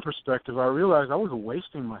from that perspective, I realized I was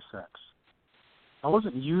wasting my sex. I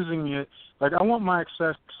wasn't using it. Like, I want my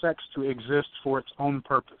sex to exist for its own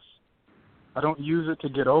purpose. I don't use it to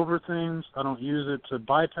get over things. I don't use it to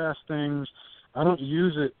bypass things. I don't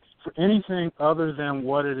use it for anything other than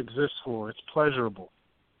what it exists for. It's pleasurable.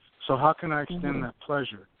 So how can I extend that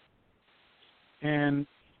pleasure? And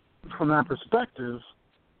from that perspective,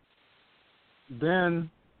 then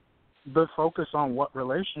the focus on what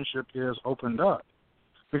relationship is opened up.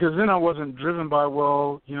 Because then I wasn't driven by,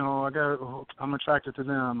 I'm attracted to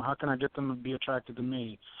them. How can I get them to be attracted to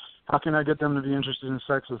me? How can I get them to be interested in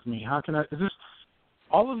sex with me?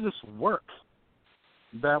 All of this work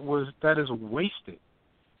that is wasted.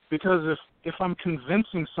 Because if I'm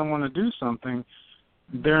convincing someone to do something,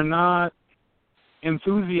 they're not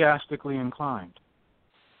enthusiastically inclined.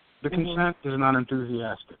 The consent is not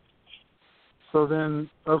enthusiastic. So then,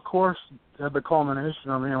 of course, at the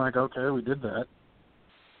culmination of being like, okay, we did that.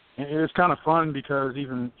 And it's kind of fun because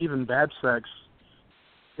even bad sex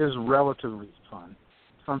is relatively fun.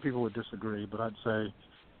 Some people would disagree, but I'd say,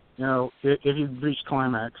 if you reach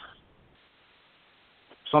climax,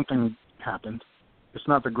 something happened. It's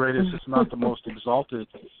not the greatest, it's not the most exalted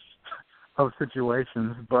of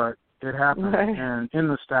situations, but it happened. Right. And in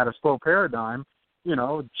the status quo paradigm,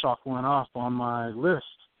 chalk went off on my list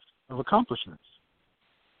of accomplishments.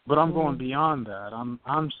 But I'm going beyond that.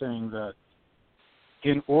 I'm saying that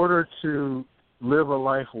in order to live a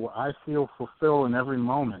life where I feel fulfilled in every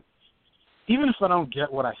moment, even if I don't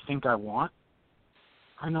get what I think I want,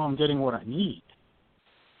 I know I'm getting what I need.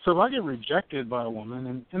 So if I get rejected by a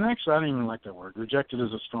woman, and actually I don't even like that word. Rejected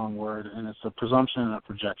is a strong word, and it's a presumption and a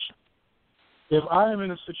projection. If I am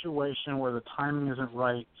in a situation where the timing isn't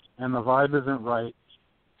right and the vibe isn't right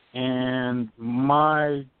and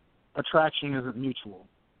my attraction isn't mutual,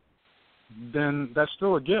 then that's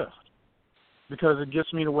still a gift because it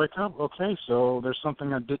gets me to wake up, okay, so there's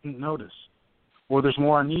something I didn't notice, or there's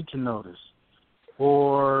more I need to notice,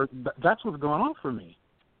 or that's what's going on for me.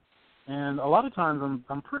 And a lot of times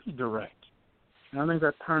I'm pretty direct, and I think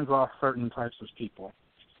that turns off certain types of people.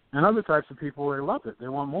 And other types of people, they love it. They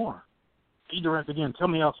want more. Be direct again. Tell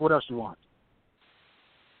me else. What else you want?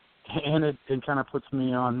 And it kind of puts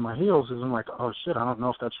me on my heels because I'm like, oh, shit, I don't know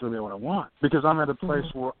if that's really what I want. Because I'm at a place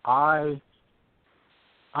where I'm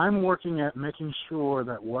working at making sure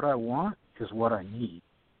that what I want is what I need.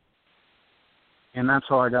 And that's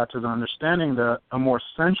how I got to the understanding that a more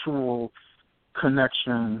sensual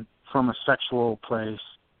connection from a sexual place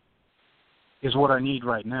is what I need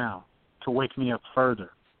right now to wake me up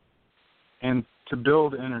further and to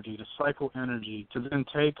build energy, to cycle energy, to then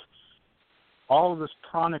take all of this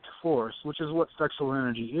pranic force, which is what sexual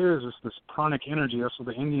energy is this pranic energy. That's what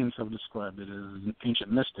the Indians have described it as, ancient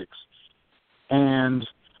mystics. And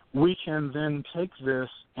we can then take this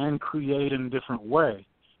and create in a different way,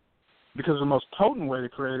 because the most potent way to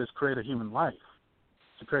create is create a human life,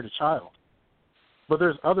 to create a child. But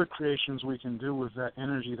there's other creations we can do with that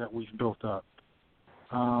energy that we've built up.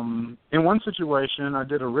 In one situation, I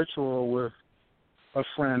did a ritual with a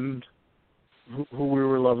friend who we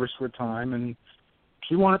were lovers for a time, and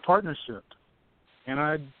she wanted partnership. And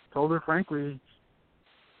I told her, frankly,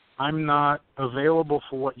 I'm not available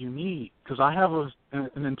for what you need, because I have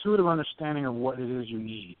an intuitive understanding of what it is you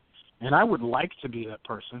need. And I would like to be that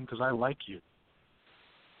person because I like you.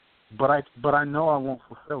 But I know I won't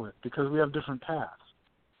fulfill it because we have different paths.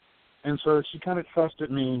 And so she kind of trusted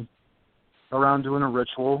me around doing a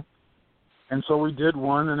ritual. And so we did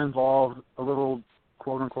one and involved a little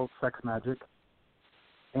quote-unquote sex magic.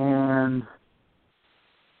 And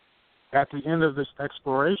at the end of this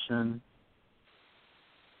exploration,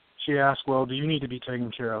 she asked, well, do you need to be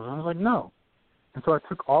taken care of? And I was like, no. And so I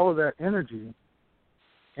took all of that energy,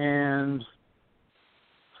 and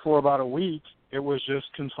for about a week, it was just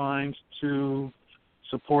confined to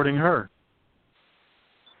supporting her.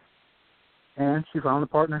 And she found the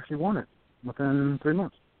partner she wanted within 3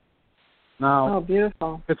 months. Now, oh,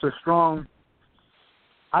 beautiful. It's a strong,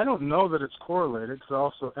 I don't know that it's correlated,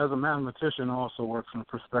 because also, as a mathematician, I also work from the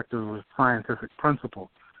perspective of scientific principle.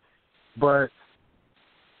 But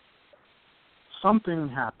something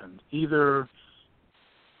happened. Either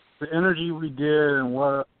the energy we did and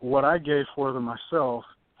what I gave for them myself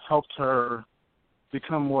helped her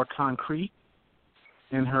become more concrete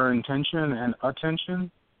in her intention and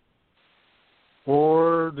attention,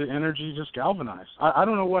 or the energy just galvanized. I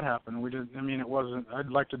don't know what happened. It wasn't, I'd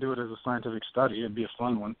like to do it as a scientific study. It'd be a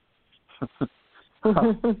fun one.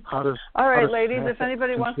 All right, ladies, if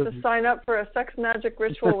anybody wants to sign up for a sex magic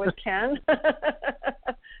ritual with Ken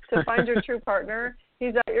to find your true partner,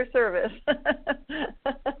 he's at your service.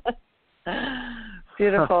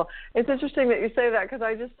 Beautiful. It's interesting that you say that, because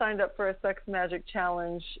I just signed up for a sex magic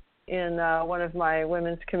challenge in one of my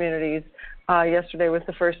women's communities. Yesterday was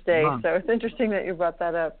the first day, so it's interesting that you brought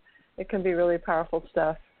that up. It can be really powerful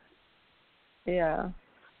stuff. Yeah.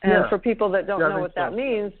 And for people that don't know what that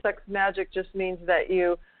means, sex magic just means that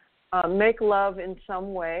you make love in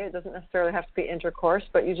some way. It doesn't necessarily have to be intercourse,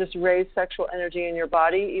 but you just raise sexual energy in your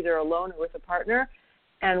body, either alone or with a partner,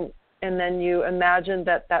 and then you imagine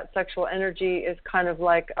that sexual energy is kind of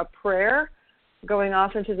like a prayer going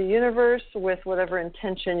off into the universe with whatever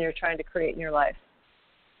intention you're trying to create in your life.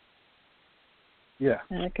 Yeah.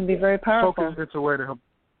 And it can be very powerful. Focus, it's a way to help.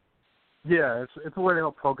 Yeah, it's a way to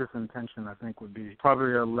help focus intention, I think, would be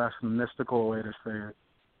probably a less mystical way to say it.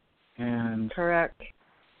 And correct.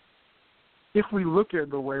 If we look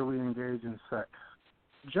at the way we engage in sex,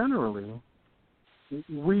 generally,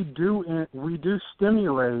 we do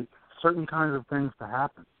stimulate certain kinds of things to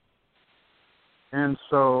happen. And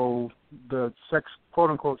so the sex,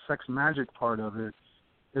 quote-unquote, sex magic part of it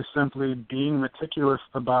is simply being meticulous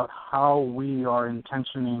about how we are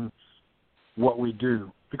intentioning what we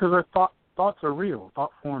do. Because our thoughts are real.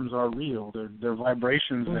 Thought forms are real. They're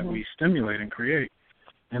vibrations that we stimulate and create,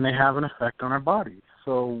 and they have an effect on our bodies.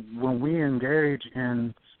 So when we engage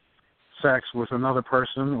in sex with another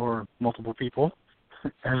person or multiple people,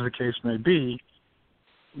 as the case may be,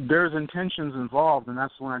 there's intentions involved, and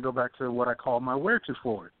that's when I go back to what I call my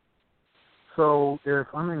wheretofore. So if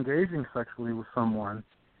I'm engaging sexually with someone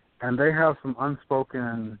and they have some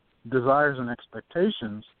unspoken desires and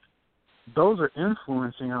expectations, those are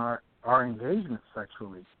influencing our engagement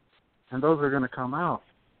sexually, and those are going to come out.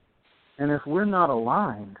 And if we're not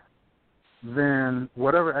aligned, then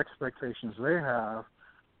whatever expectations they have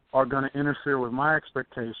are going to interfere with my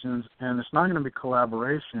expectations, and it's not going to be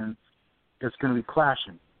collaboration, it's going to be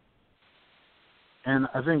clashing. And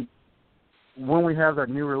I think when we have that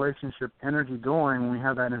new relationship energy going, when we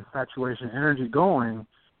have that infatuation energy going,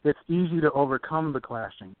 it's easy to overcome the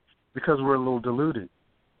clashing because we're a little diluted.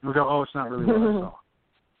 We go, oh, it's not really what I saw.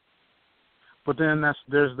 But then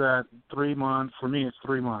there's that 3 months. For me, it's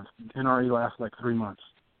 3 months. NRE lasts like 3 months.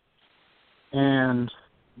 And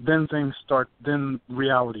then then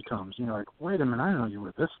reality comes. You're like, wait a minute, I know you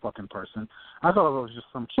were this fucking person. I thought it was just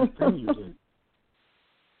some cute thing you did.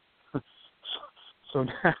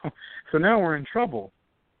 So now we're in trouble.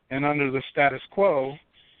 And under the status quo,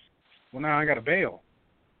 well, now I got to bail.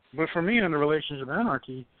 But for me, in the relationship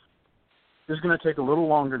anarchy, it's going to take a little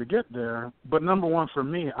longer to get there. But number one, for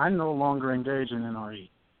me, I no longer engage in NRE.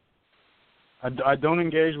 I don't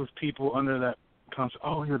engage with people under that concept,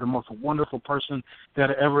 oh, you're the most wonderful person that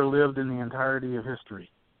ever lived in the entirety of history.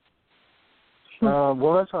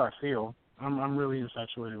 Well, that's how I feel. I'm really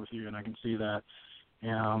infatuated with you, and I can see that.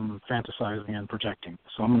 And I'm fantasizing and projecting.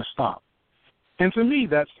 So I'm going to stop. And to me,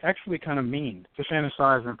 that's actually kind of mean, to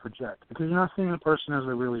fantasize and project, because you're not seeing the person as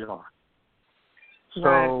they really are. So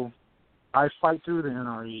Right. I fight through the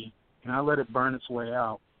NRE, and I let it burn its way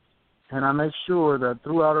out. And I make sure that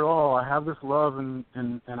throughout it all, I have this love, and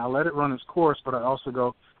I let it run its course, but I also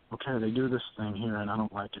go, okay, they do this thing here, and I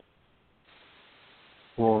don't like it.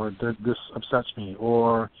 Or this upsets me,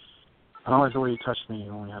 or I don't like the way you touch me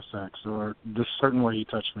when we have sex, or this certain way you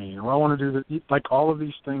touch me, or I want to do that. Like, all of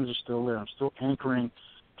these things are still there. I'm still anchoring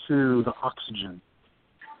to the oxygen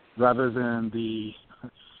rather than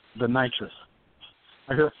the nitrous.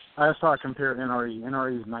 That's how I compare NRE.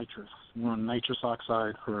 NRE is nitrous. You want nitrous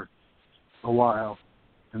oxide for a while,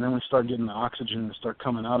 and then we start getting the oxygen to start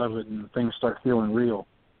coming out of it, and things start feeling real.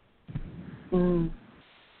 Mm.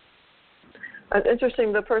 It's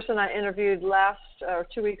interesting. The person I interviewed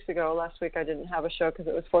 2 weeks ago, last week I didn't have a show because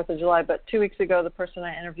it was 4th of July, but 2 weeks ago the person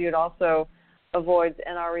I interviewed also avoids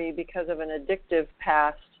NRE because of an addictive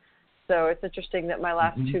past. So it's interesting that my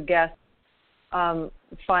last two guests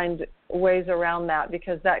find ways around that,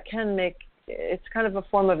 because that can make, it's kind of a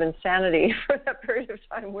form of insanity for that period of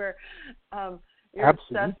time where you're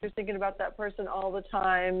obsessed, you're thinking about that person all the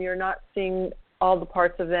time, you're not seeing all the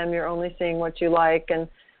parts of them, you're only seeing what you like, and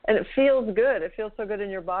it feels good. It feels so good in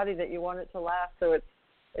your body that you want it to last. So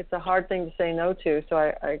it's a hard thing to say no to. So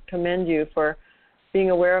I commend you for being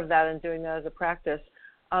aware of that and doing that as a practice.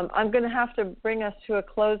 I'm going to have to bring us to a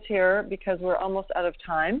close here because we're almost out of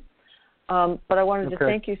time. But I wanted to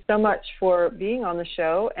thank you so much for being on the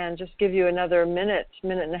show, and just give you another minute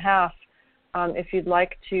and a half, if you'd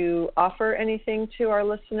like to offer anything to our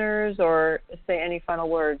listeners or say any final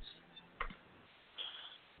words.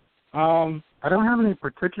 I don't have any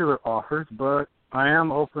particular offers, but I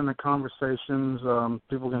am open to conversations.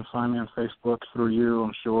 People can find me on Facebook through you,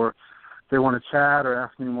 I'm sure. If they want to chat or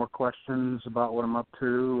ask me more questions about what I'm up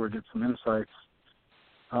to or get some insights.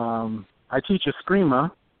 I teach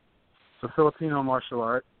Eskrima. It's a Filipino martial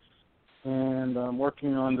art, and I'm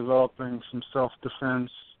working on developing some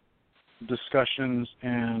self-defense discussions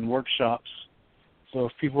and workshops. So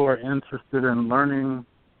if people are interested in learning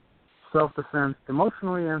self-defense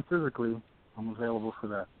emotionally and physically, I'm available for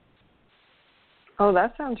that. Oh,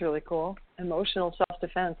 that sounds really cool. Emotional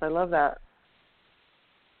self-defense. I love that.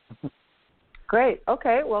 Great.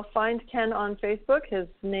 Okay. Well, find Ken on Facebook. His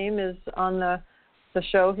name is on the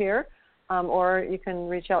show here. Or you can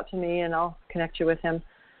reach out to me and I'll connect you with him.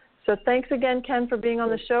 So thanks again, Ken, for being on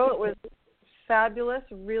the show. It was fabulous,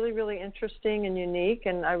 really, really interesting and unique,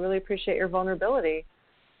 and I really appreciate your vulnerability.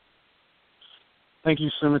 Thank you,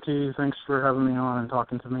 Sumati. Thanks for having me on and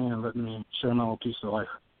talking to me and letting me share my little piece of life.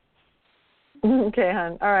 Okay,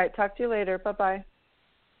 hon. All right. Talk to you later. Bye-bye.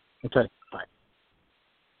 Okay. Bye.